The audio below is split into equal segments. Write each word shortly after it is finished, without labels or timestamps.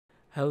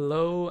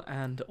Hello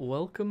and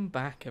welcome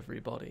back,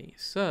 everybody.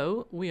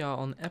 So, we are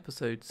on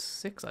episode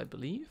 6, I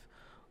believe,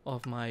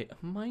 of my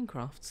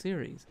Minecraft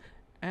series.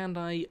 And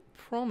I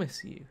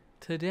promise you,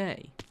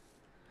 today,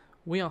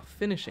 we are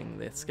finishing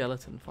this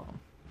skeleton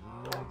farm.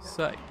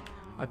 So,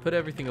 I put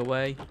everything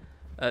away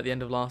at the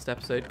end of last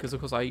episode, because of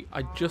course I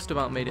just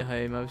about made it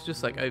home. I was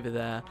just like over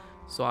there.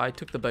 So I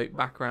took the boat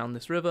back around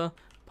this river,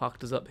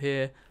 parked us up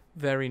here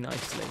very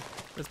nicely.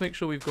 Let's make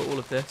sure we've got all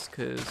of this,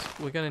 because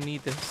we're going to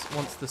need this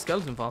once the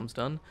skeleton farm's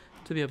done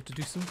to be able to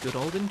do some good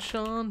old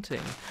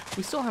enchanting.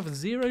 We still have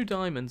 0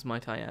 diamonds,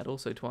 might I add,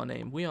 also to our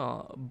name. We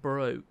are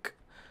broke.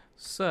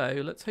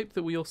 So let's hope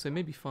that we also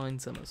maybe find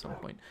some at some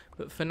point.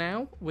 But for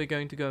now, we're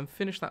going to go and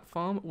finish that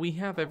farm. We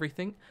have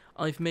everything.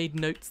 I've made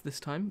notes this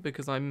time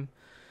because I'm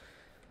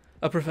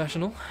a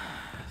professional.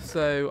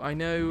 So I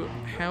know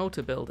how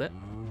to build it.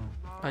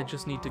 I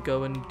just need to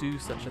go and do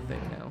such a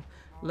thing now.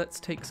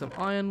 Let's take some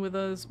iron with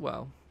us.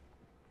 Well,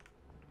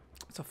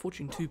 it's a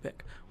Fortune 2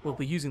 pick. We'll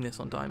be using this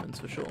on diamonds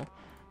for sure.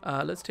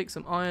 Let's take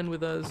some iron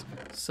with us,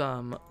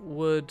 some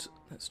wood.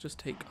 Let's just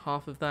take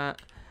half of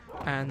that.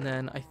 And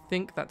then I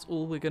think that's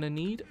all we're going to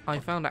need. I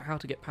found out how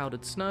to get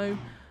powdered snow.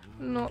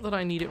 Not that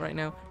I need it right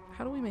now.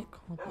 How do we make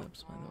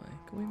cobwebs, by the way?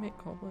 Can we make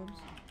cobwebs?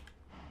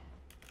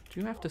 Do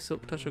you have to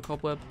silk touch a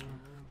cobweb?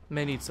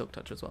 May need silk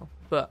touch as well.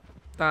 But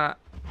that,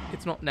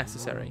 it's not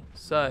necessary.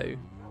 So,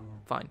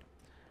 fine.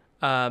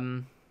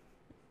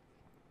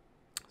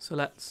 So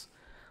let's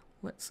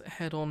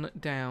head on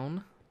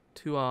down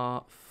to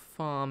our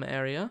farm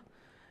area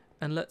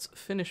and let's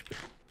finish.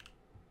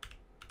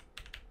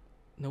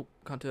 Nope,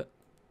 can't do it.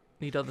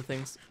 Need other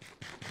things.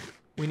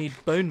 We need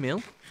bone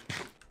meal,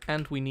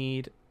 and we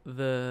need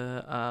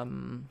the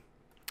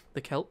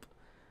kelp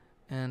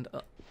and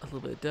a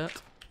little bit of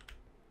dirt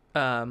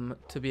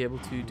to be able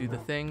to do the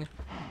thing.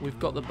 We've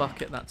got the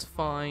bucket, that's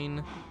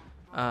fine.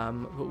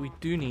 But we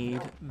do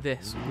need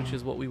this, which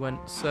is what we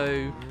went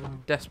so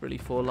desperately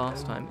for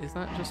last time. Is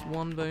that just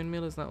one bone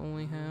meal? Is that all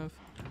we have?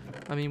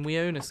 I mean, we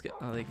own a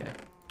oh, there you go.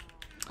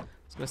 I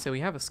was going to say, we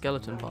have a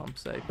skeleton farm,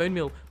 so bone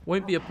meal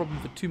won't be a problem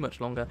for too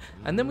much longer.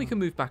 And then we can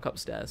move back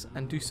upstairs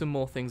and do some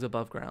more things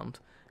above ground,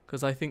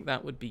 because I think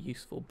that would be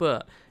useful.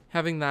 But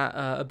having that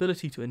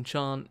ability to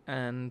enchant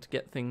and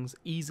get things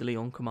easily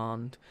on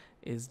command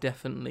is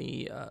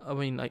definitely, I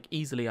mean, like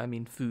easily, I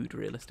mean food,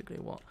 realistically,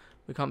 what?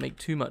 We can't make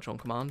too much on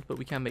command, but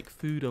we can make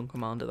food on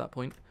command at that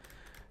point.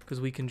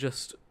 Because we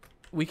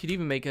could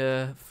even make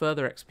a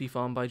further XP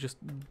farm by just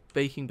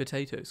baking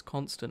potatoes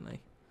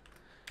constantly.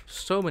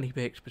 So many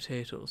baked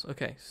potatoes.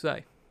 Okay, so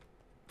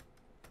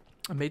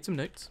I made some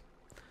notes.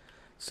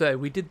 So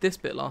we did this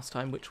bit last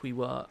time, which we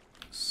were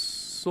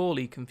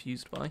sorely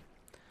confused by.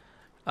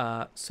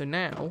 So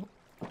now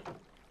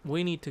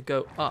we need to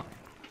go up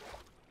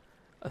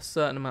a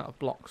certain amount of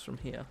blocks from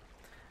here.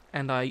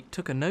 And I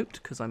took a note,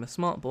 because I'm a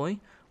smart boy.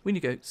 We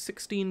need to go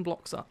 16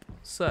 blocks up.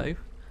 So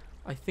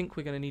I think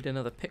we're going to need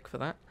another pick for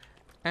that.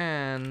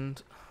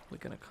 And we're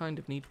going to kind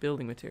of need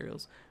building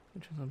materials,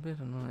 which is a bit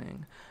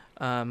annoying.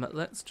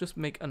 Let's just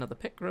make another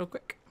pick real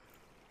quick.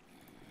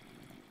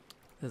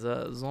 There's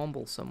a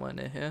zomble somewhere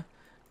near here.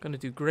 Going to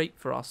do great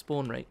for our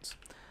spawn rates.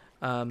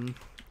 So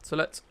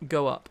let's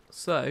go up.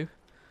 So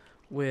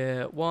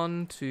we're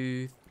 1,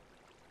 2,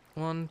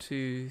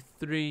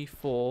 3,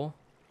 4.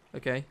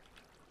 Okay.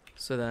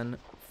 So then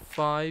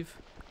 5,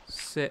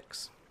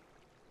 6.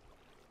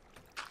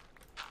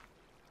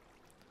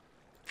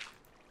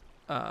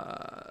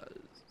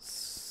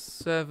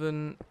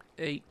 7,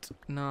 8,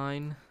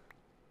 9,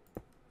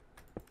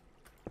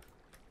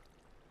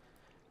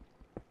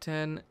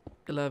 10,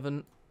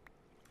 11,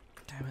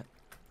 damn it,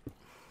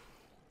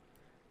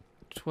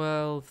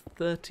 12,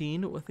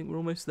 13, I think we're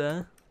almost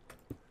there,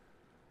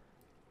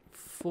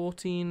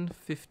 14,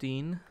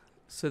 15,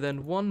 so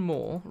then one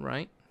more,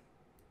 right,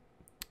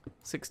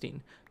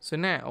 16. So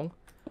now,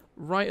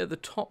 right at the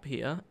top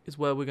here is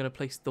where we're going to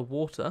place the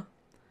water,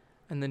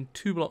 and then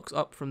 2 blocks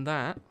up from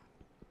that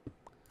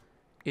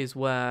is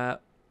where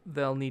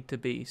they'll need to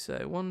be.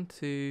 So 1,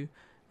 2,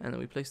 and then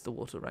we place the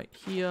water right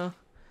here.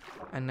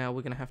 And now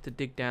we're going to have to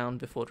dig down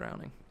before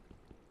drowning.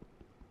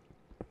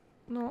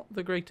 Not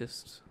the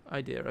greatest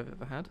idea I've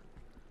ever had.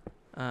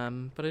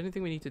 But I don't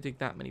think we need to dig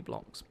that many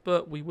blocks.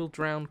 But we will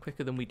drown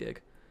quicker than we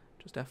dig.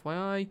 Just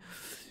FYI.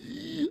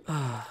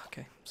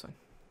 Okay, so. Do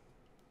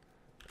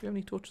we have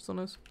any torches on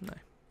us? No.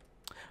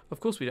 Of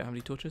course we don't have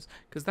any torches,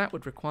 because that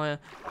would require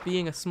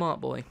being a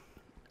smart boy.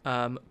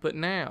 But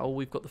now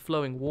we've got the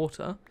flowing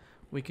water.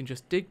 We can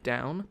just dig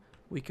down.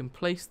 We can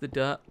place the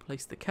dirt,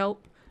 place the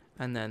kelp,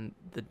 and then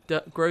the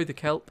dirt, grow the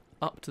kelp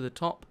up to the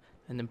top,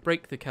 and then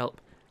break the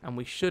kelp, and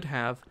we should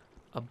have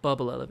a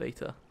bubble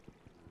elevator.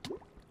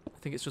 I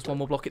think it's just one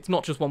more block. It's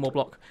not just one more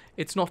block.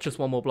 It's not just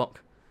one more block.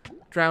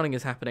 Drowning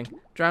is happening.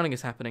 Drowning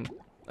is happening.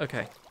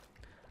 Okay.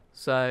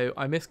 So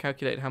I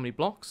miscalculated how many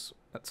blocks.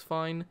 That's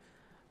fine.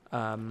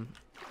 I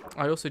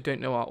also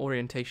don't know our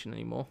orientation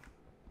anymore.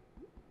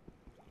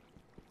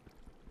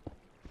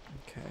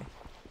 Okay.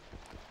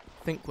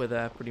 I think we're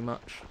there pretty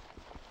much.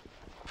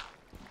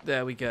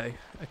 There we go.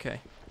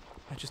 Okay.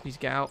 I just need to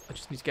get out. I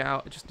just need to get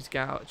out. I just need to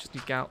get out. I just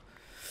need to get out.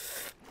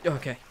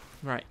 Okay,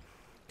 right.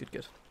 Good,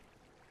 good.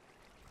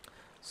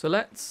 So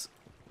let's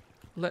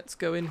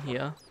go in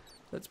here.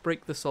 Let's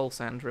break the soul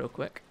sand real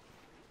quick.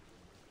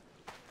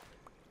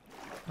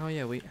 Oh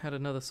yeah, we had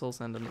another soul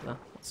sand under there.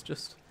 Let's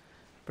just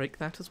break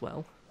that as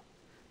well.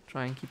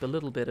 Try and keep a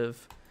little bit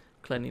of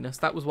cleanliness.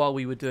 That was while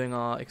we were doing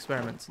our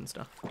experiments and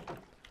stuff.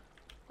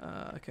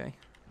 Okay.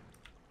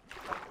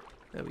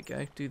 There we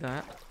go. Do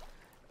that.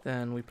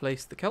 Then we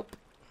place the kelp.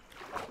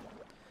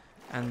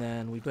 And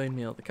then we bone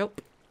meal the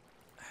kelp.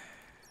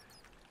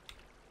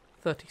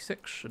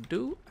 36 should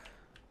do.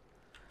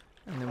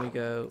 And then we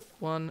go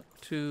 1,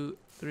 2,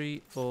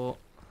 3, 4,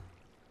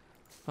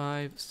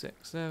 5,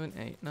 6, 7,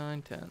 8,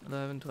 9, 10,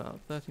 11, 12,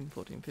 13,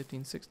 14,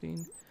 15,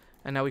 16.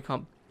 And now we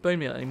can't bone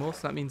meal it anymore,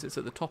 so that means it's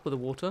at the top of the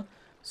water.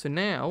 So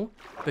now,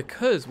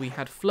 because we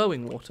had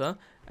flowing water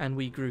and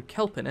we grew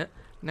kelp in it,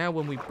 now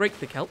when we break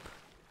the kelp,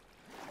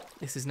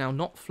 this is now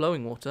not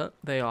flowing water,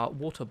 they are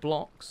water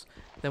blocks.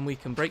 Then we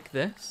can break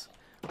this.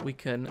 We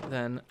can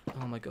then...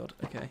 Oh my god,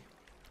 okay.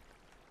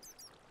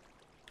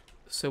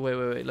 So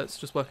wait, let's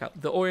just work out.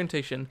 The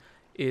orientation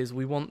is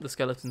we want the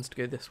skeletons to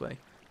go this way.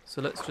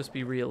 So let's just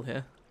be real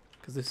here,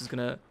 because this is going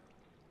to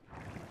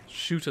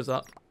shoot us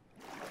up.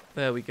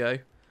 There we go.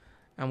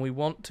 And we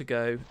want to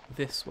go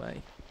this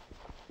way.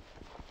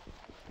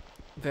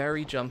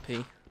 Very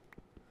jumpy.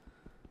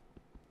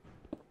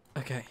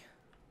 Okay.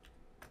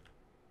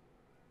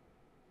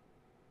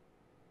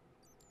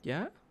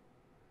 Yeah?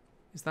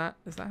 Is that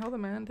how the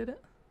man did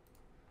it?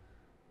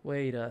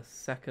 Wait a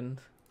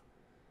second.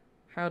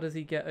 How does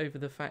he get over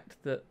the fact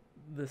that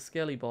the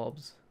skelly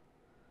bobs...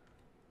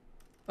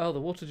 Oh,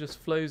 the water just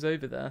flows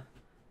over there,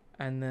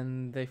 and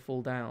then they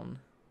fall down.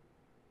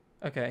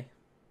 Okay.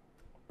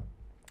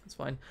 That's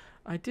fine.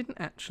 I didn't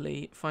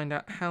actually find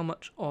out how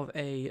much of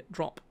a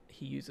drop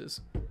he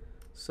uses.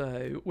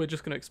 So we're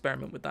just going to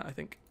experiment with that, I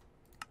think.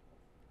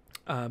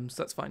 So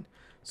that's fine.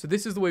 So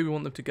this is the way we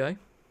want them to go.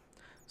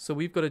 So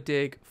we've got to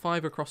dig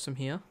 5 across from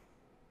here.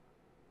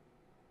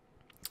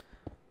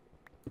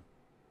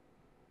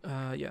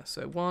 Yeah,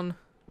 so 1,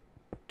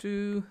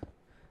 2,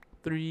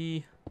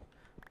 3,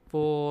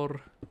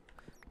 4,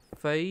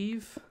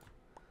 5.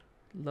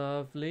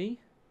 Lovely.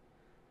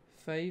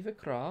 5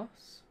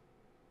 across.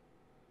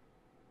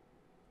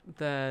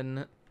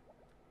 Then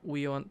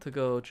we want to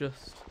go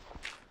just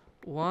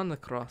 1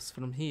 across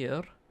from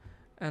here,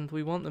 and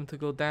we want them to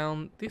go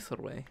down this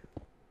way.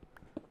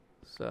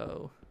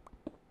 So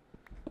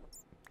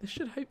this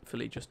should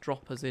hopefully just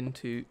drop us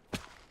into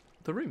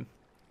the room.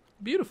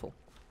 Beautiful.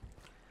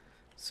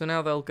 So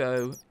now they'll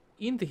go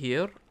into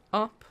here,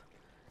 up,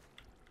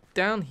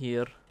 down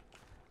here.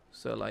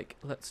 So like,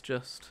 let's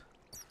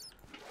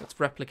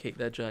replicate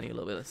their journey a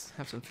little bit. Let's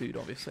have some food,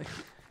 obviously,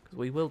 because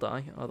we will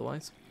die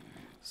otherwise.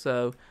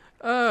 So,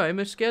 oh, I'm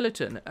a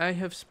skeleton. I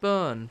have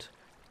spawned.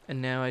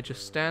 And now I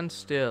just stand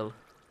still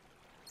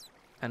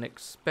and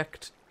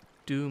expect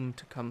doom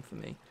to come for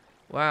me.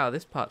 Wow,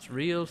 this part's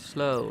real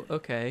slow.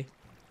 Okay.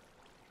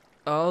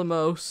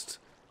 Almost.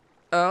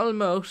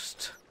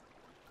 Almost.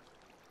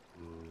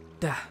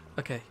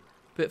 Okay.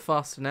 Bit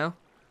faster now.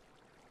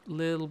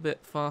 Little bit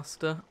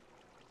faster.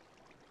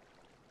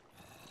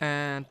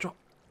 And drop.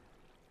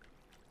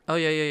 Oh,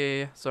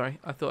 yeah. Sorry,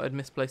 I thought I'd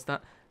misplaced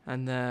that.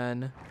 And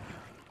then...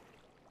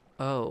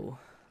 Oh.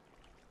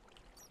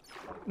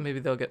 Maybe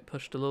they'll get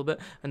pushed a little bit.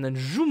 And then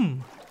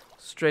zoom!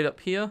 Straight up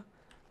here.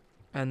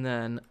 And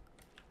then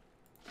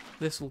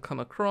this will come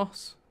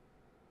across.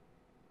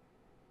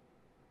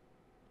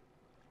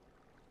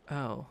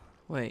 Oh,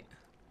 wait.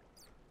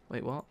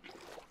 Wait, what?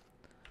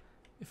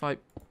 If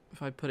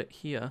I put it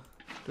here,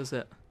 does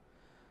it...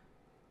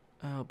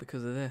 Oh,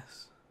 because of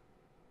this.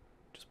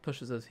 Just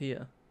pushes us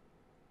here.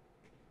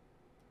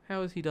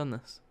 How has he done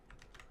this?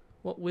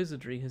 What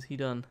wizardry has he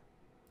done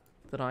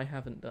that I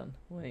haven't done?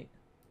 Wait.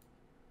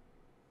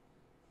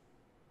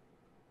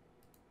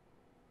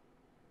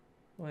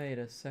 Wait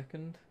a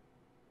second.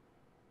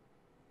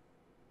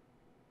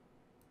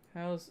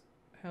 How's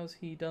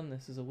he done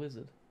this as a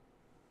wizard?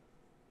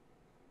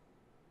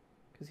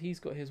 Because he's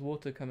got his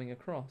water coming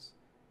across.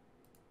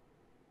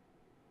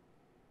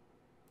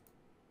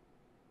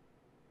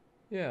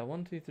 Yeah,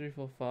 1, 2, 3,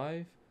 4,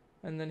 5,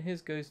 and then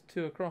his goes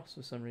 2 across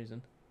for some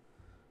reason.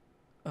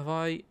 Have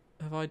I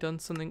done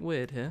something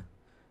weird here?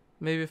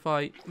 Maybe if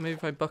I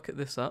bucket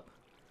this up,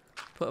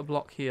 put a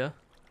block here.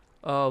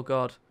 Oh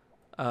god.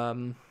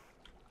 And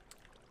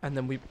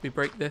then we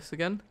break this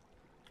again.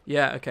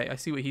 Yeah, okay, I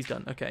see what he's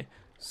done. Okay,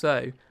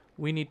 so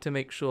we need to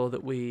make sure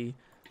that we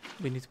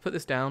need to put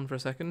this down for a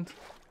second.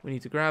 We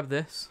need to grab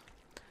this.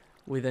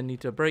 We then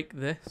need to break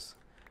this.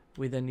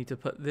 We then need to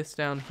put this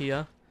down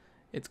here.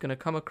 It's going to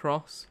come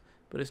across,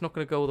 but it's not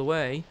going to go all the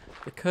way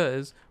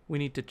because we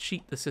need to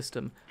cheat the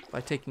system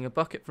by taking a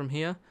bucket from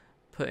here,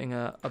 putting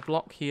a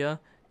block here.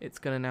 It's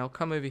going to now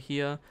come over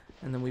here,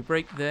 and then we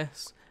break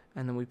this,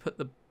 and then we put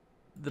the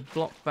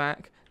block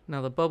back.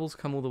 Now the bubbles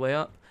come all the way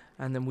up,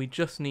 and then we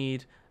just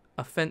need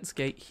a fence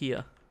gate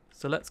here.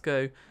 So let's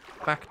go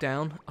back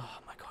down. Oh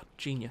my god,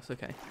 genius.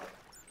 Okay.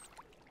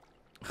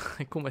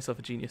 I call myself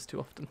a genius too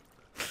often.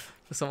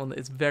 For someone that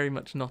is very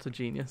much not a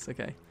genius.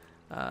 Okay.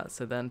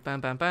 So then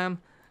bam, bam,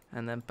 bam.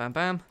 And then bam,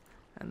 bam.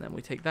 And then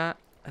we take that.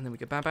 And then we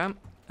go bam, bam.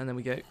 And then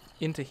we go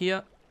into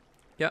here.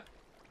 Yep.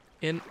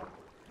 In.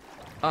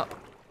 Up.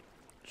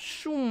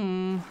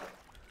 Shoom.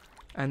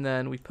 And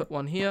then we put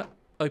one here.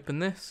 Open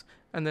this.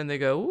 And then they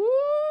go.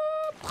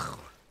 Whoop.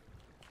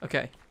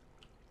 Okay.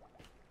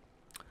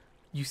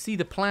 You see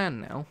the plan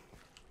now.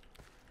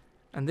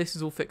 And this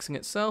is all fixing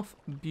itself.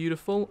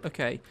 Beautiful.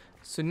 Okay.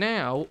 So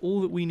now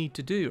all that we need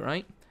to do,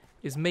 right,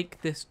 is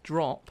make this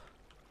drop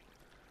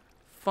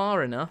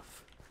far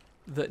enough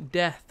that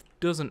death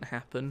doesn't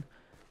happen,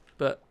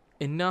 but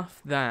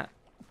enough that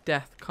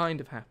death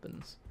kind of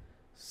happens.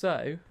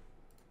 So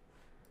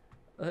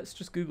let's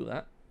just Google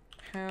that.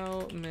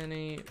 How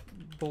many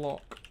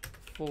block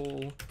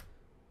fall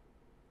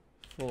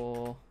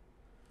for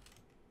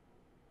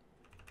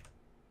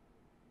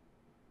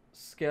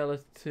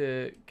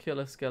skeleton kill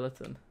a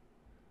skeleton?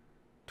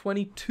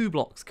 22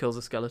 blocks kills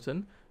a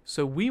skeleton,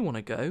 so we want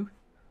to go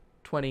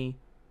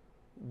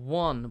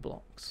 21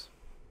 blocks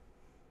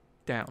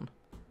down.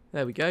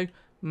 There we go.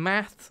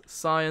 Math,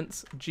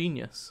 science,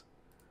 genius.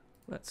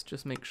 Let's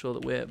just make sure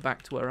that we're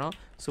back to where we are.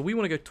 So we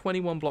want to go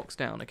 21 blocks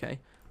down, okay?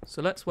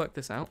 So let's work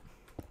this out.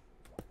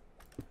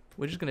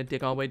 We're just going to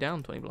dig our way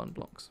down 21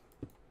 blocks.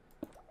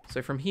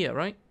 So from here,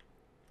 right?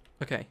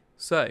 Okay,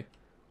 so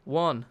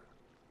 1,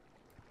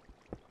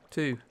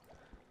 2,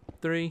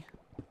 3,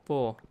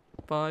 4,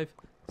 5,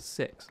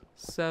 6,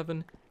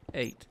 7,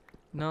 8,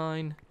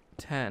 9,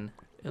 10,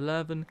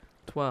 11,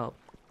 12,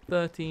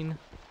 13,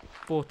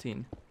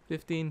 14,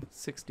 15,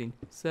 16,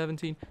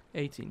 17,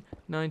 18,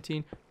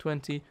 19,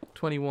 20,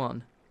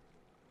 21.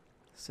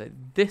 So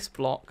this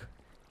block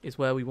is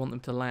where we want them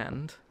to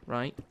land,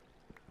 right?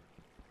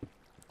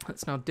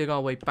 Let's now dig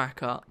our way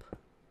back up.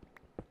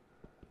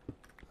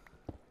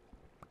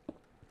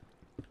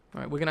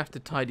 Alright, we're going to have to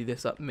tidy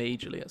this up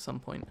majorly at some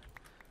point.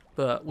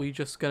 But we're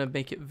just going to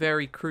make it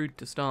very crude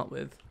to start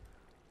with.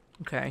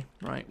 Okay,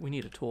 right, we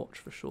need a torch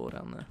for sure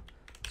down there.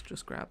 Let's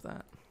just grab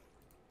that.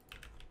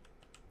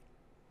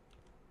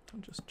 I'll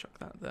just chuck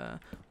that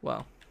there.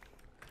 Well,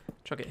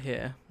 chuck it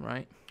here,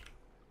 right?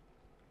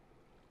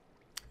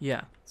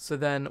 Yeah, so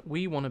then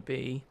we want to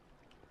be...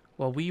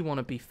 Well, we want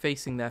to be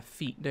facing their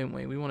feet, don't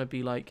we? We want to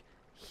be, like,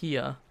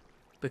 here,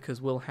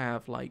 because we'll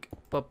have, like,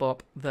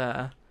 bop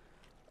there.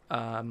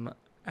 And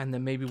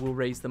then maybe we'll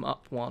raise them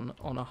up one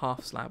on a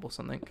half slab or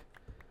something.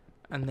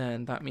 And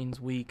then that means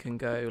we can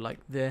go like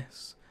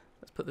this.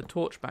 Let's put the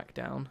torch back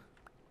down.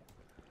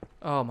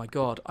 Oh my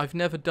god, I've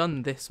never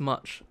done this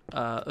much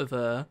of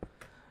a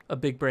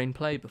big brain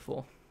play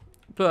before.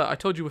 But I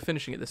told you we're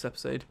finishing it this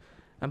episode.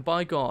 And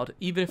by god,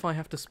 even if I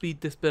have to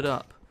speed this bit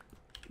up,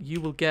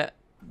 you will get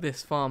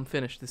this farm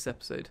finished this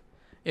episode.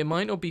 It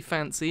might not be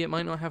fancy, it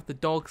might not have the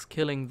dogs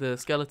killing the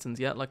skeletons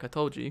yet, like I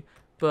told you,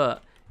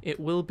 but it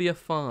will be a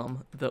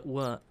farm that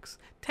works.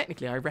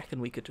 Technically, I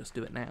reckon we could just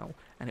do it now,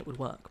 and it would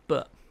work,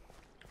 but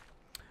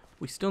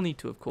we still need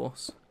to, of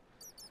course,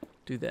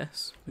 do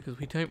this, because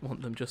we don't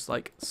want them just,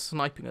 like,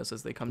 sniping us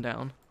as they come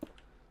down.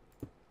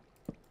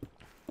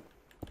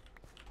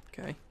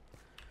 Okay.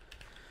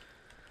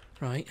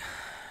 Right.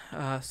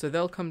 So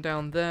they'll come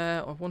down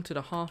there. I wanted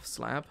a half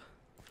slab,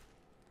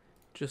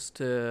 just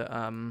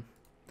to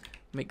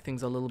make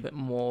things a little bit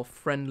more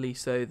friendly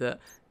so that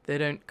they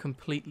don't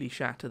completely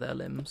shatter their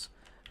limbs.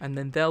 And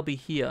then they'll be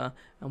here,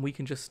 and we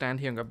can just stand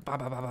here and go ba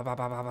ba ba ba ba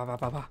ba ba ba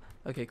ba ba.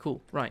 Okay,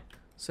 cool. Right.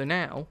 So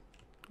now,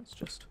 let's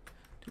just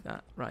do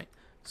that. Right.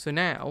 So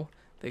now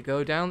they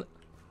go down.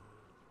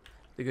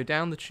 They go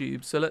down the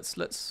tube. So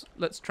let's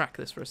track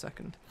this for a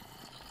second.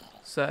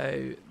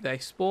 So they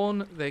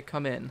spawn. They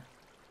come in.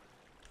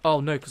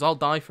 Oh no, because I'll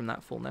die from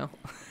that fall now.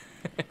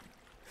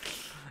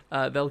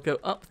 They'll go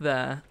up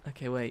there.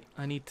 Okay, wait.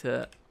 I need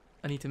to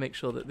make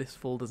sure that this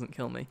fall doesn't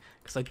kill me,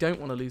 because I don't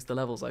want to lose the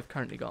levels I've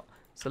currently got.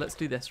 So let's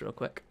do this real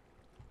quick.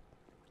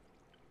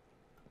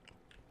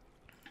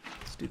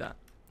 Let's do that.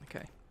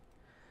 Okay.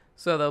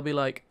 So they'll be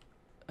like,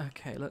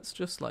 okay, let's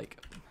just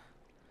like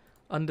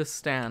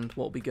understand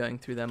what will be going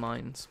through their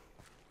minds.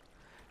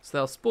 So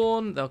they'll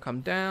spawn, they'll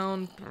come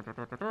down,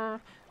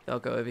 they'll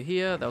go over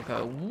here, they'll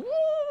go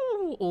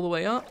woo, all the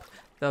way up,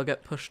 they'll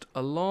get pushed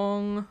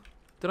along.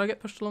 Did I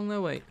get pushed along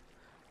there? Wait.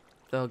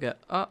 They'll get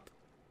up.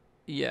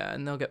 Yeah,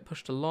 and they'll get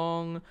pushed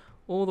along,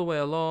 all the way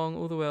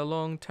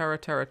along,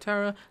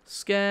 terror,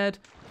 scared,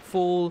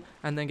 fall,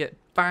 and then get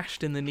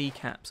bashed in the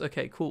kneecaps.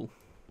 Okay, cool.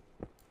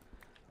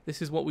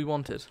 This is what we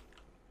wanted.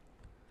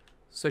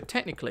 So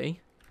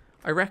technically,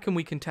 I reckon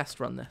we can test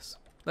run this.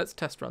 Let's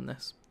test run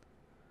this.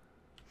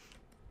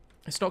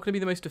 It's not going to be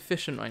the most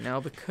efficient right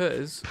now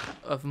because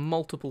of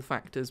multiple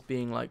factors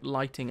being like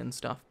lighting and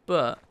stuff,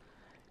 but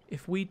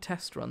if we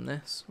test run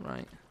this,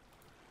 right,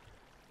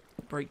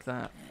 break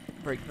that,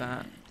 break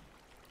that,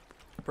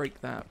 break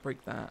that,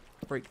 break that,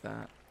 break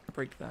that,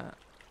 break that,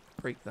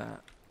 break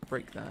that,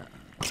 break that.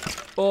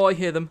 Oh, I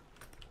hear them.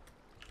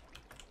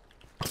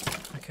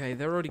 Okay,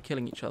 they're already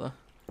killing each other.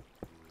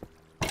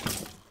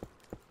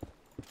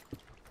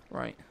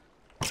 Right.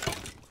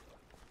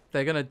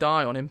 They're going to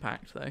die on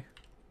impact, though.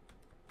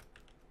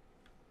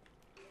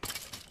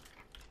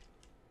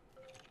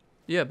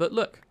 Yeah, but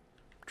look.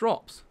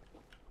 Drops.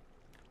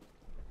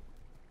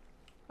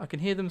 I can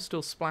hear them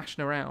still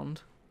splashing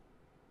around.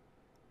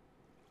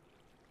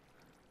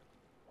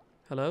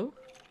 Hello?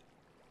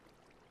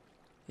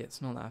 Yeah,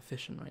 it's not that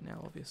efficient right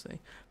now, obviously.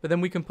 But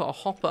then we can put a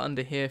hopper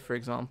under here, for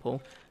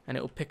example, and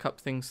it'll pick up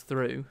things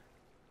through.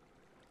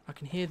 I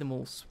can hear them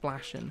all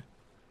splashing.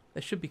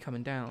 They should be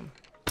coming down.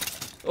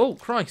 Oh,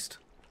 Christ!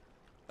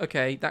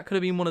 Okay, that could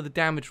have been one of the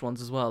damaged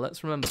ones as well.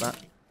 Let's remember that.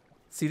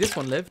 See, this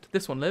one lived.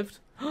 This one lived.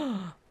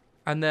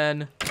 And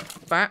then...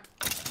 bap,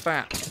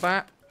 bap,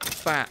 bap,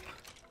 bap.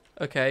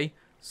 Okay,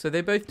 so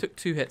they both took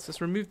 2 hits.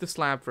 Let's remove the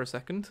slab for a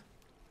second.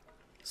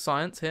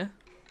 Science here.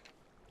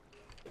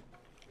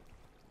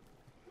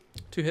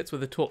 2 hits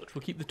with a torch.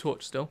 We'll keep the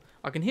torch still.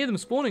 I can hear them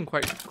spawning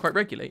quite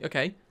regularly.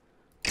 Okay.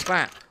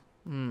 Bap.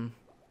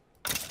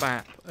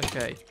 Bap.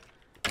 Okay.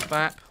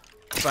 Bap.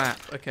 Bap.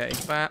 Okay.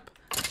 Bap.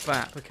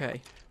 Bap.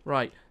 Okay.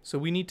 Right. So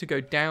we need to go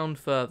down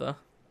further.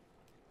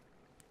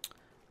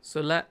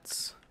 So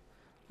let's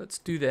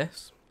do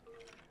this.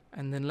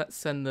 And then let's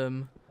send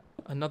them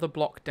another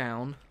block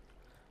down.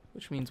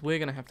 Which means we're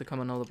going to have to come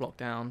another block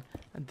down.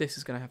 And this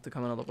is going to have to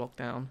come another block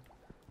down.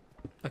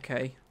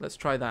 Okay. Let's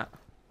try that.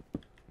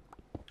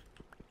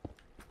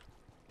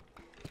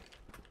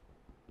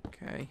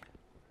 Okay.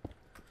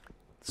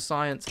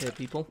 Science here,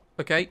 people.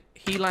 Okay,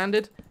 he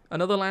landed.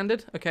 Another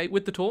landed. Okay,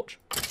 with the torch.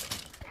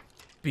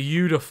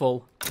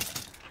 Beautiful.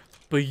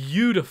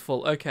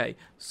 Beautiful. Okay,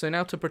 so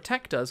now to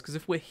protect us, because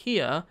if we're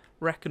here,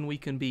 reckon we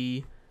can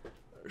be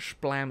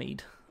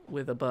splammied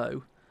with a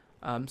bow.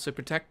 So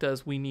protect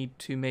us, we need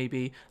to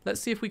maybe...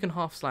 Let's see if we can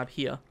half slab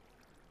here,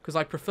 because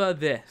I prefer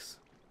this.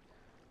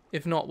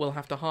 If not, we'll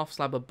have to half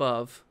slab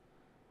above,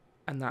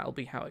 and that'll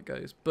be how it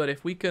goes. But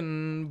if we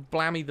can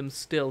blammy them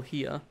still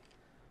here...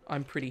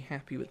 I'm pretty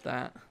happy with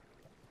that.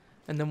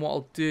 And then what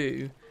I'll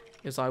do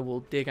is I will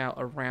dig out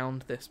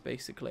around this,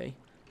 basically,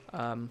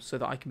 so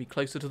that I can be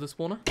closer to the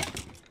spawner.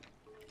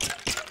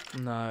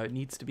 No, it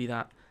needs to be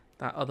that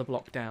other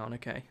block down.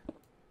 Okay.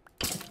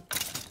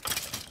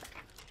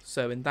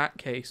 So in that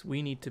case,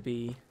 we need to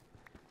be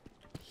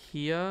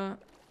here.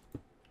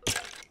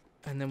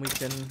 And then we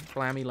can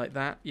blammy like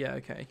that. Yeah,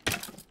 okay.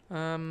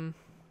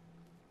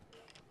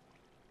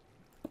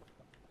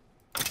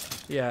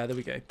 Yeah, there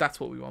we go. That's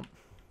what we want.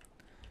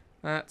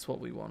 That's what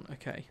we want.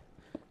 Okay.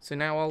 So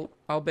now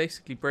I'll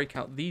basically break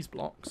out these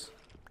blocks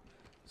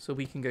so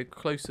we can go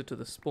closer to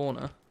the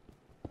spawner,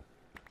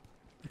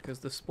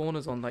 because the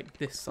spawner's on like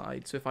this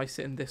side. So if I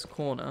sit in this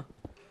corner,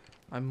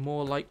 I'm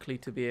more likely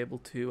to be able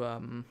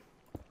to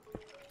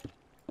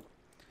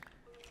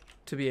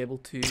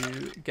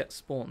get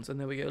spawns.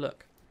 And there we go.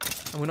 Look,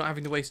 and we're not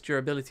having to waste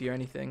durability or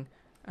anything.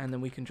 And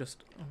then we can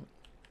just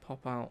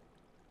pop out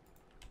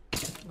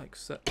like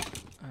so.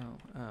 Oh,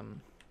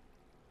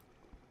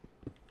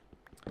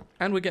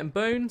 and we're getting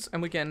bones,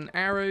 and we're getting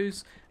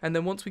arrows, and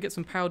then once we get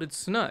some powdered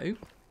snow,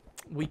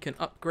 we can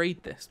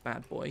upgrade this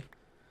bad boy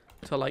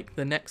to like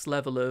the next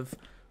level of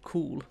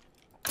cool.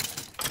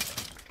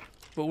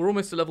 But we're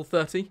almost at level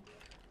 30.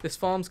 This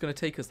farm's going to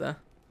take us there.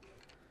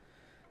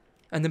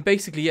 And then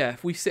basically, yeah,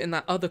 if we sit in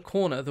that other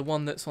corner, the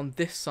one that's on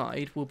this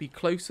side, we'll be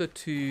closer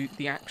to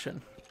the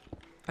action.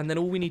 And then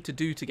all we need to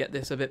do to get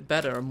this a bit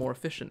better and more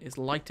efficient is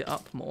light it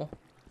up more.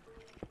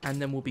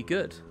 And then we'll be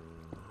good.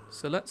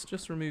 So let's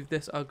just remove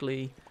this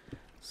ugly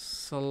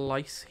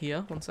slice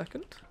here. 1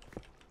 second.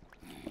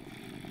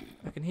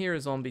 I can hear a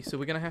zombie, so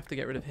we're going to have to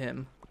get rid of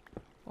him.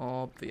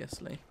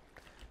 Obviously.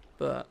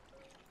 But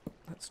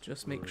let's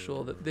just make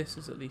sure that this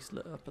is at least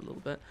lit up a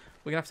little bit.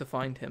 We're going to have to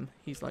find him.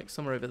 He's like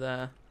somewhere over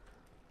there.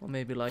 Or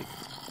maybe like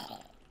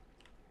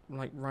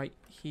right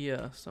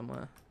here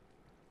somewhere.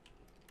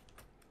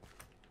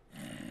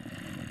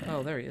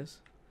 Oh, there he is.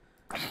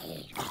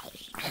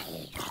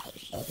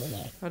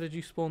 How did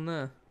you spawn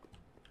there?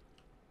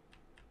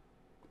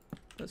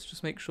 Let's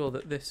just make sure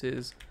that this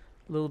is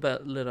a little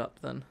bit lit up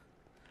then.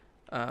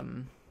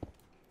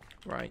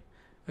 Right.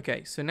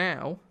 Okay, so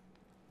now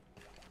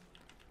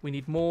we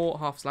need more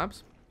half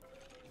slabs.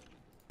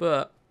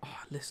 But,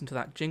 oh, listen to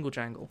that jingle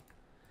jangle.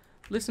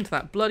 Listen to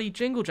that bloody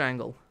jingle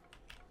jangle.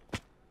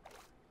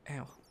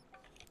 Ow.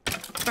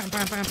 Bam,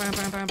 bam, bam, bam,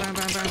 bam, bam, bam, bam,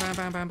 bam,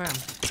 bam, bam, bam.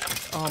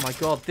 Oh my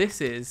god,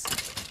 this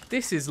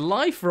is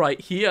life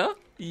right here.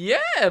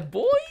 Yeah,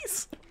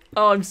 boys.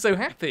 Oh, I'm so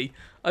happy.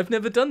 I've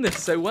never done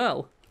this so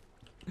well.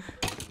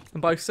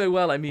 And by so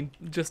well, I mean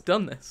just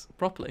done this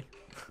properly.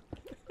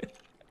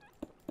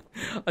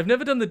 I've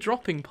never done the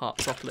dropping part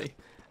properly.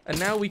 And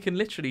now we can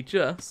literally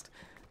just,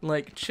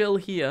 like, chill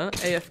here,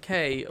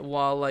 AFK,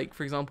 while, like,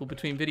 for example,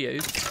 between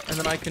videos. And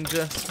then I can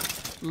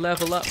just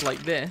level up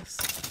like this.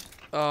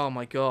 Oh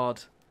my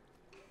god.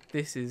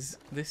 This is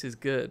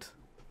good.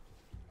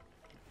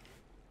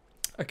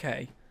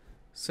 Okay.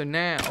 So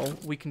now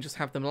we can just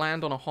have them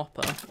land on a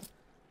hopper,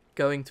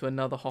 going to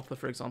another hopper,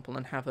 for example,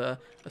 and have a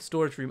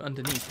storage room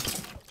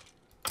underneath.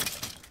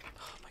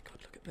 Oh my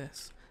god, look at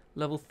this.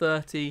 Level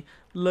 30,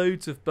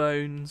 loads of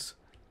bones.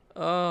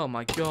 Oh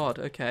my god,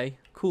 okay.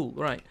 Cool,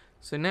 right.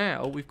 So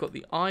now we've got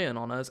the iron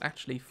on us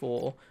actually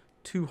for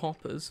 2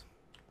 hoppers.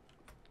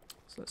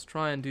 So let's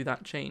try and do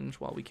that change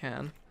while we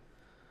can.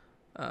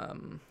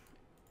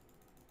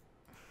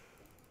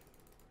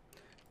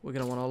 We're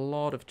going to want a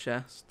lot of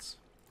chests.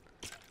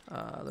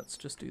 Let's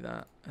just do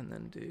that and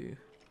then do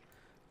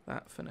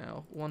that for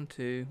now. 1,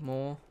 2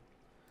 more.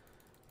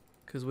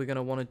 Because we're going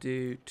to want to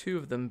do 2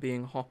 of them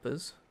being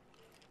hoppers.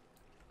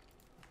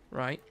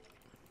 Right.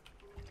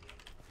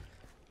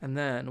 And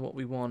then what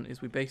we want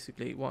is what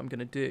I'm going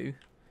to do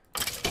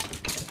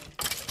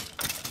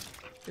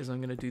is I'm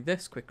going to do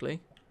this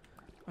quickly.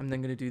 I'm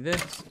then going to do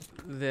this,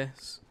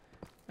 this,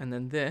 and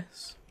then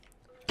this.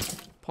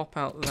 Pop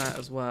out that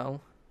as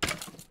well.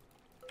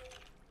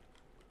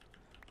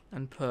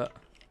 And put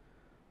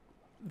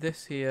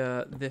this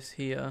here,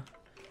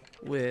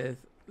 with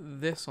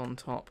this on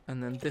top,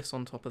 and then this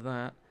on top of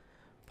that.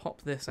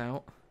 Pop this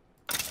out.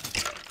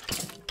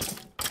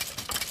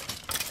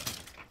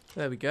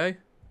 There we go.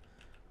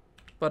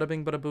 Bada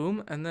bing, bada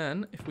boom. And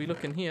then, if we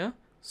look in here,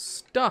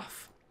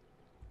 stuff.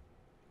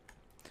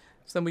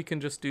 So then we can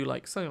just do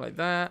like something like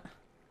that.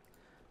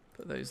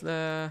 Put those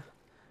there.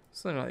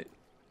 Something like...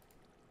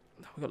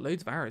 Oh, we've got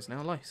loads of arrows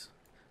now, nice.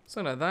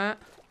 Something like that.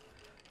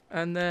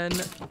 And then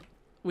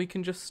we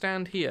can just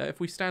stand here. If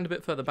we stand a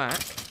bit further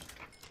back,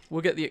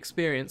 we'll get the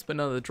experience, but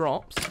none of the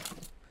drops.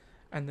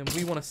 And then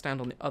we want to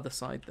stand on the other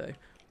side, though.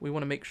 We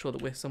want to make sure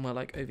that we're somewhere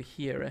like over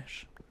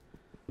here-ish.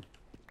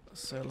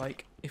 So,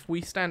 like, if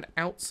we stand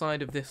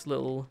outside of this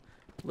little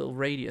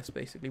radius,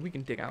 basically, we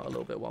can dig out a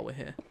little bit while we're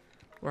here.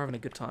 We're having a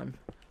good time.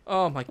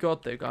 Oh my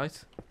god, though,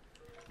 guys.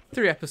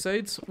 3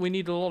 episodes. We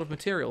need a lot of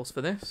materials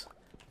for this.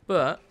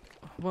 But,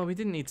 well, we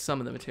didn't need some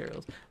of the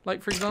materials.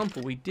 Like, for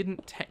example, we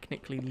didn't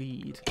technically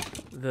need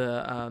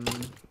the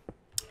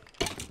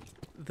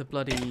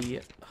bloody...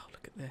 Oh,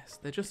 look at this.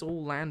 They're just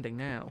all landing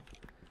now.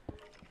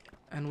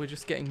 And we're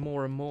just getting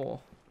more and more.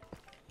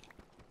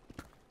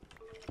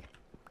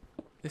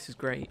 This is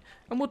great.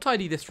 And we'll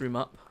tidy this room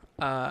up.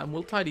 And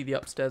we'll tidy the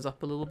upstairs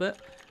up a little bit.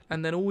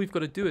 And then all we've got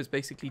to do is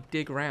basically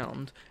dig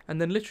around. And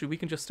then literally we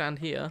can just stand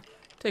here,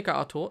 take out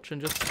our torch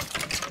and just...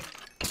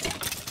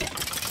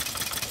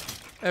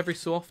 Every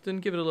so often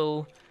give it a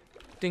little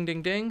ding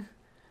ding ding.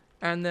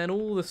 And then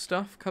all the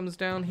stuff comes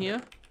down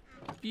here.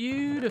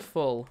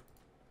 Beautiful.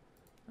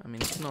 I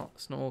mean, it's not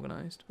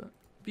organised, but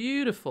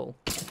beautiful.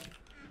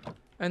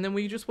 And then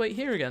we just wait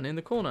here again in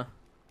the corner.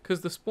 Because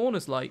the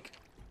spawner's like...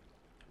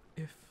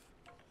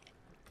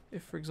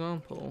 If, for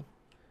example,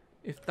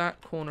 if that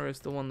corner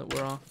is the one that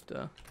we're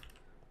after,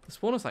 the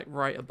spawner's like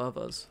right above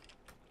us.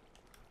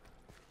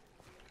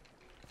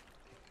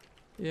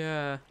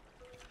 Yeah.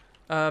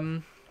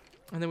 And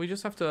then we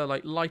just have to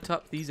like light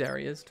up these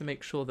areas to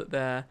make sure that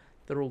they're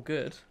all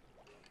good.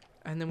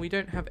 And then we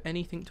don't have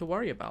anything to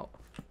worry about.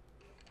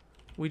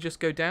 We just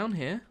go down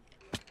here,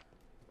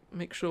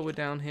 make sure we're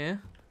down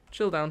here,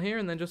 chill down here,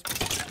 and then just...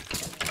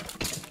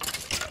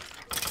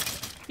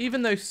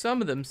 Even though some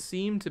of them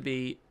seem to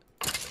be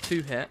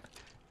 2 hit,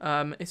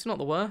 it's not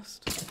the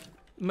worst.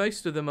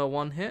 Most of them are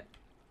 1 hit.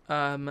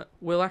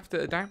 We'll have to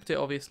adapt it,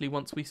 obviously,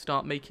 once we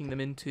start making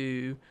them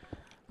into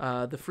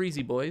the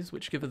Freezy Boys,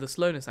 which give us the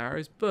slowness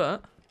arrows,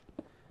 but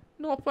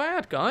not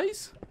bad,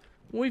 guys.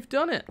 We've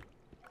done it.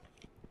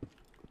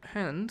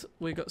 And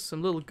we got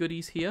some little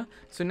goodies here.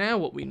 So now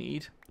what we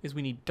need is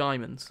we need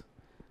diamonds.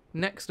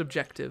 Next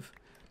objective,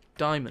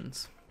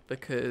 diamonds,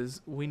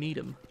 because we need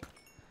them.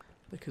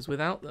 Because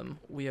without them,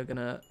 we are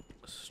gonna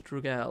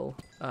struggle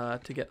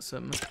to get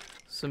some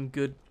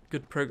good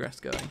progress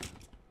going.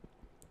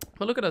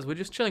 But look at us, we're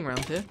just chilling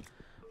around here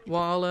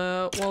while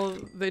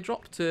they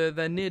drop to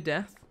their near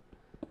death,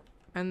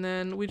 and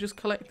then we just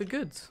collect the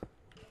goods.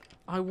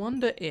 I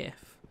wonder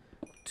if,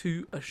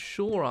 to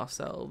assure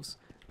ourselves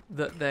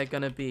that they're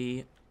gonna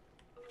be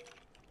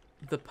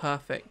the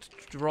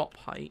perfect drop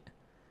height,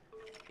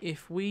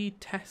 if we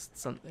test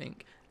something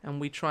and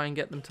we try and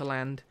get them to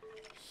land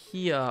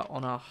here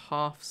on our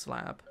half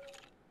slab,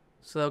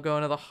 so they'll go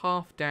another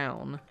half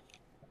down.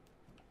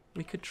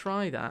 We could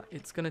try that.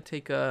 It's going to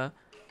take a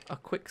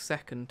quick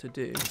second to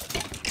do.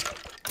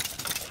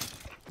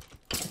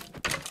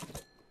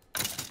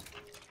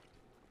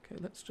 Okay,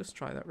 let's just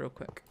try that real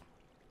quick.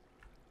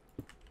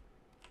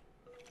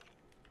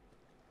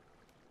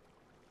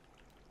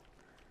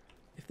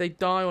 If they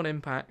die on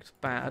impact,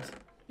 bad.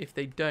 If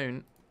they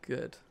don't,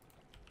 good.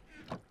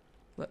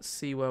 Let's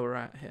see where we're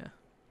at here.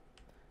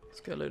 Let's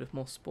get a load of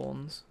more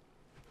spawns.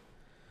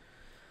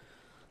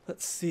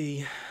 Let's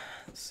see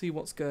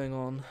what's going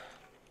on.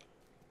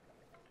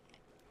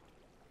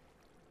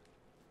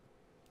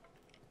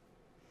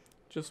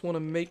 Just want to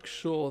make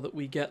sure that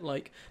we get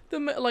like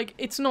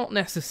it's not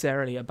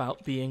necessarily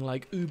about being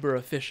like uber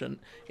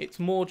efficient. It's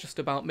more just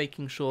about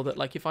making sure that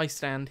like if I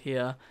stand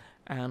here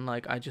and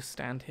like I just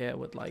stand here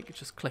with like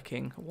just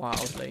clicking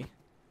wildly.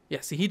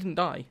 Yeah, see, he didn't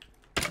die.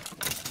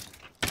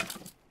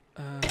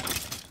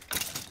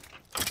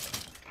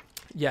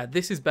 Yeah,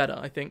 this is better,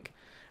 I think.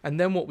 And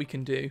then what we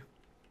can do,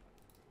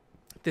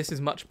 this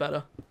is much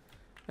better.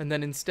 And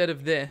then instead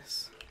of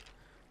this,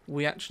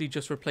 we actually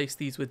just replace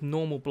these with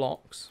normal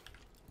blocks.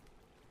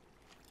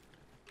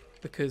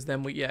 Because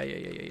then we...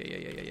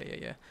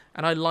 Yeah.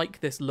 And I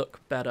like this look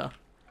better.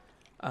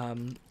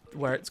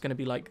 Where it's going to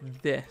be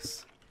like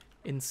this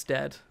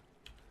instead.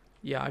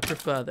 Yeah, I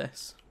prefer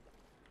this.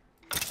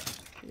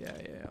 Yeah.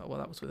 Well,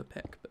 that was with a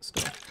pick, but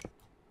still.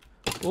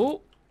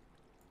 Oh!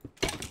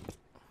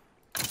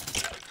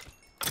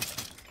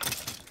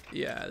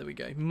 Yeah, there we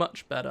go.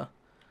 Much better.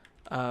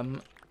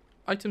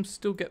 Items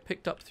still get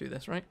picked up through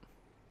this, right?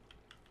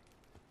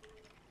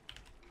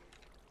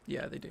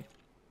 Yeah, they do.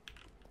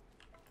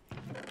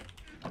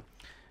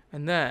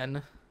 And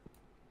then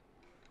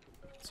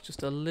it's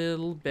just a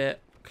little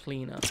bit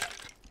cleaner.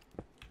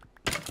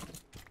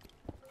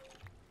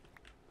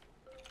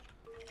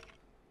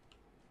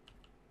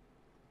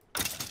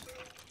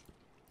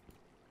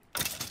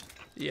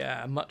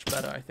 Yeah, much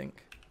better, I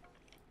think.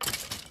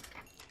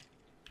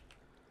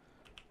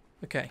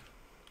 Okay.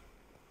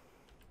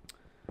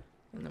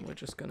 And then we're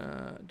just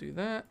gonna do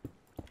that.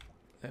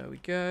 There we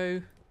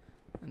go.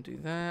 And do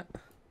that.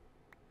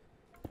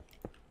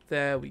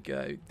 There we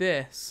go.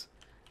 This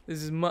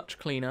is much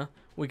cleaner.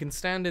 We can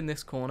stand in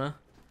this corner,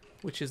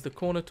 which is the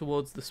corner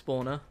towards the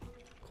spawner.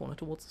 Corner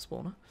towards the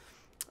spawner.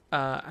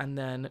 And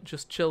then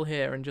just chill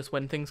here and just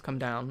when things come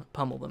down,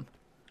 pummel them.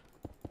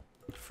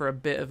 For a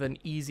bit of an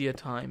easier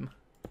time.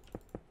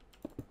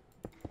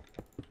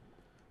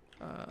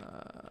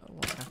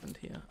 What happened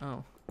here?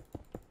 Oh.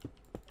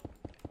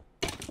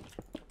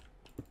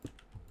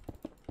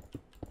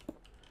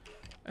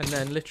 And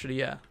then literally,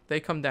 yeah, they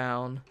come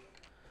down.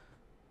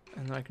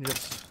 And then I can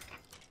just...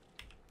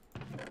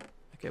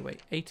 Okay,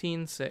 wait.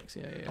 18.6.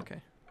 Yeah,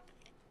 okay.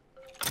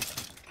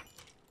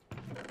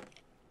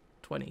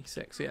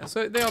 26. Yeah,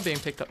 so they are being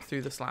picked up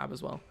through the slab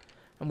as well.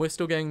 And we're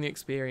still getting the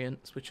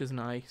experience, which is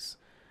nice.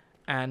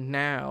 And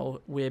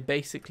now we're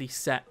basically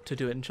set to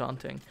do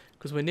enchanting.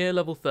 Because we're near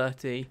level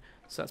 30.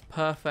 So that's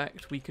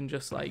perfect. We can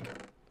just, like,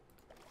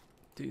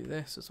 do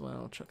this as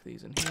well. Chuck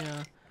these in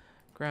here.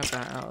 Grab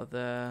that out of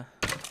there.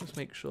 Just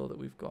make sure that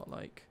we've got,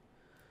 like,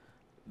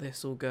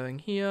 this all going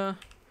here.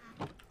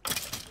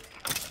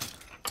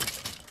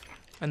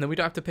 And then we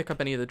don't have to pick up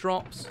any of the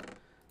drops.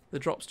 The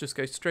drops just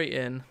go straight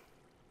in.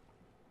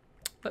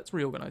 Let's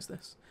reorganize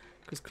this.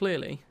 Because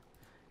clearly,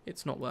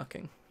 it's not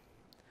working.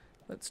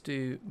 Let's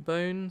do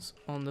bones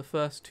on the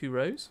first 2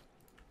 rows.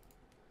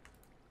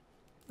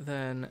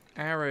 Then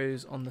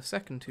arrows on the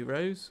second 2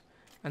 rows.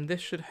 And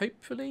this should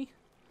hopefully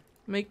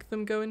make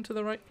them go into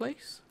the right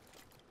place.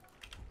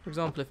 For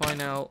example, if I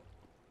now...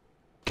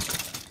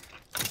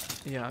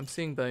 Yeah, I'm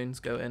seeing bones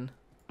go in.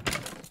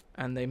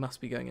 And they must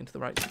be going into the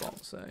right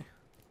spot, so...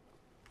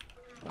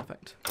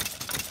 Perfect.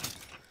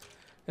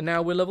 And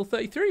now we're level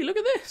 33. Look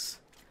at this!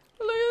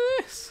 Look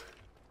at this!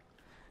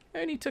 It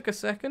only took a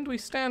second. We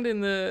stand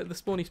in the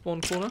spawny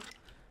spawn corner.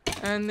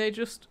 And they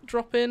just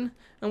drop in.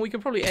 And we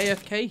can probably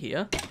AFK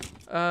here.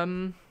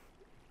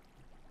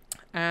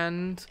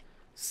 And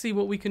see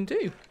what we can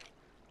do.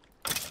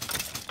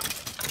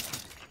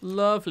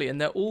 Lovely.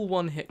 And they're all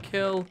one-hit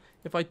kill.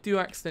 If I do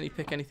accidentally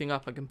pick anything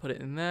up, I can put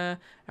it in there.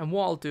 And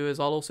what I'll do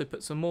is I'll also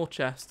put some more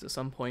chests at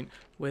some point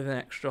with an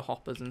extra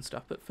hoppers and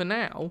stuff. But for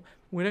now,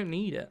 we don't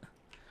need it.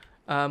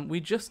 We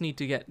just need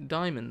to get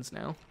diamonds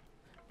now.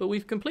 But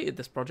we've completed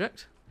this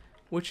project,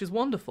 which is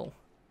wonderful.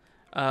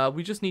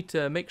 We just need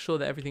to make sure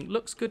that everything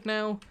looks good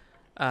now.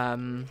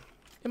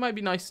 It might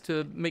be nice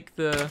to make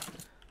the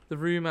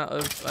room out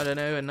of, I don't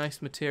know, a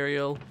nice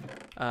material.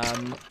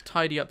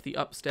 Tidy up the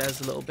upstairs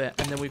a little bit.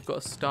 And then we've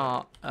got to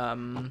start...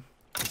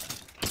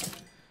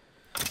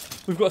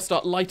 We've got to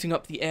start lighting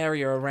up the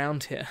area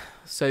around here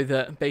so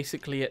that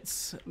basically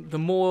it's the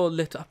more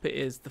lit up it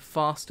is, the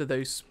faster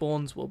those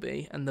spawns will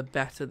be and the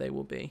better they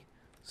will be.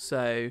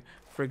 So,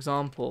 for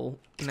example,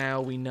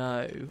 now we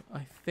know,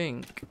 I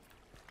think,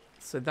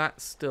 so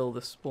that's still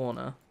the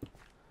spawner,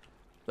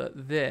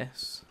 but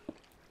this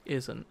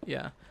isn't,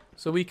 yeah.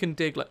 So we can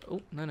dig like,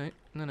 oh, no,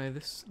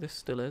 this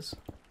still is.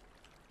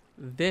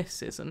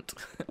 This isn't.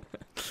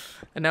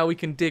 And now we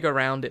can dig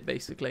around it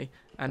basically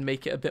and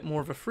make it a bit more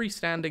of a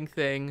freestanding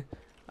thing.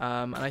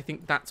 And I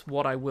think that's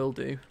what I will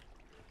do.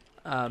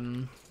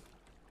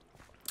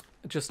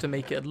 Just to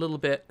make it a little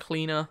bit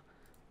cleaner.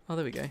 Oh,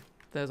 there we go.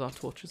 There's our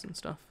torches and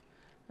stuff.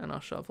 And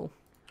our shovel.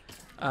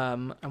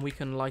 And we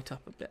can light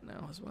up a bit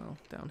now as well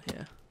down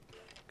here.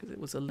 Because it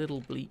was a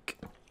little bleak.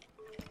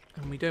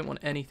 And we don't want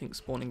anything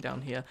spawning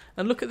down here.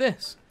 And look at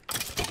this.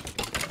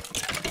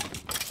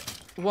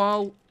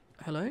 While...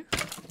 Hello?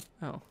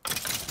 Oh.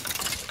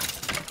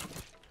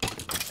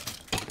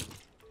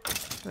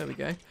 There we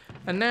go.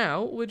 And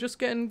now we're just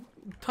getting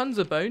tons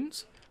of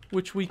bones,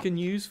 which we can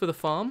use for the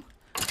farm,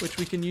 which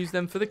we can use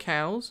them for the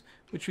cows,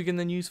 which we can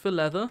then use for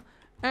leather,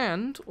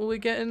 and we're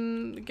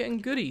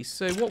getting goodies.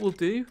 So what we'll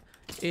do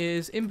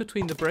is in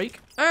between the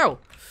break... Ow!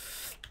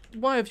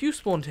 Why have you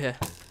spawned here?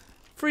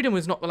 Freedom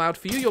was not allowed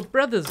for you. Your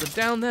brothers are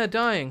down there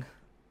dying.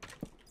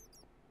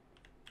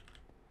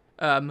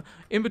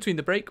 In between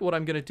the break, what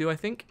I'm going to do, I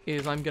think,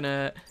 is I'm going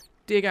to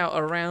dig out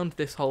around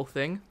this whole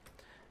thing,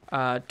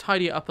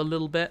 tidy it up a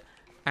little bit,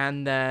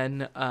 and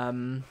then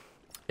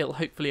it'll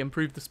hopefully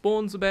improve the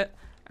spawns a bit,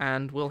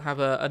 and we'll have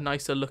a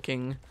nicer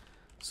looking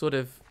sort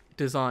of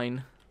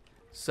design.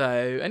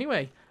 So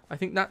anyway, I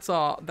think that's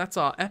our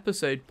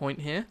episode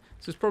point here.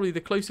 So it's probably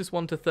the closest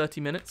one to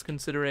 30 minutes,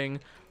 considering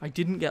I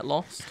didn't get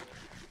lost.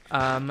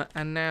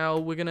 And now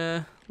we're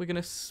gonna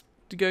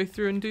go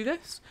through and do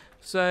this.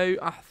 So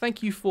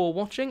thank you for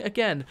watching.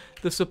 Again,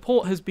 the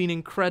support has been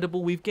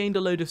incredible. We've gained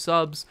a load of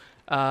subs.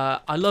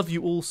 I love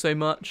you all so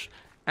much,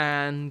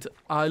 and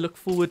I look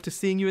forward to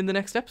seeing you in the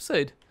next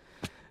episode.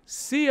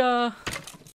 See ya!